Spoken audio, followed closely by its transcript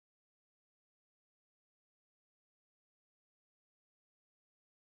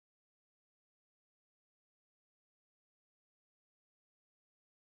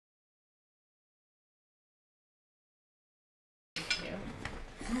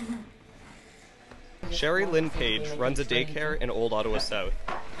Sherry Lynn Page runs a daycare in Old Ottawa South.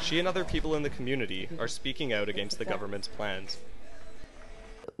 She and other people in the community are speaking out against the government's plans.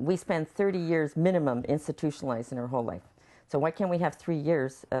 We spend 30 years minimum institutionalized in our whole life. So why can't we have 3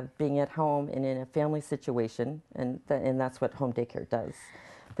 years of being at home and in a family situation, and that's what home daycare does.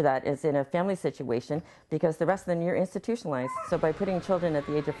 For that is in a family situation, because the rest of them you're institutionalized. So by putting children at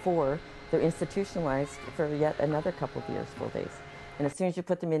the age of 4, they're institutionalized for yet another couple of years, full days. And as soon as you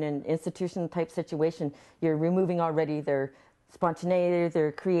put them in an institution type situation, you're removing already their spontaneity,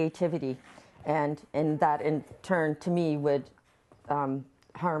 their creativity, and that in turn to me would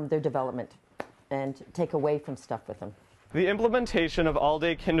harm their development and take away from stuff with them. The implementation of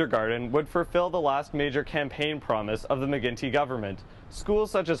all-day kindergarten would fulfill the last major campaign promise of the McGuinty government.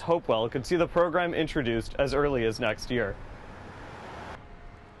 Schools such as Hopewell could see the program introduced as early as next year.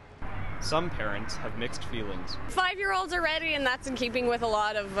 Some parents have mixed feelings. 5-year-olds are ready, and that's in keeping with a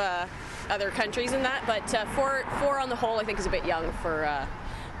lot of other countries and that, but four on the whole I think is a bit young for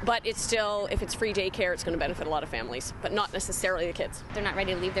but it's still, if it's free daycare, it's going to benefit a lot of families, but not necessarily the kids. They're not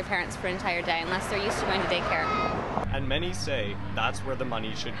ready to leave their parents for an entire day unless they're used to going to daycare. And many say that's where the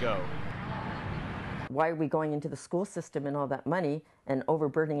money should go. Why are we going into the school system and all that money and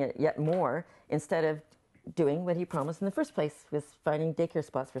overburdening it yet more instead of doing what he promised in the first place, was finding daycare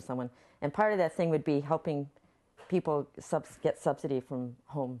spots for someone? And part of that thing would be helping people get subsidy from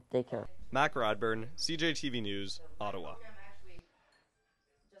home daycare. Radburn, CJTV News, Ottawa.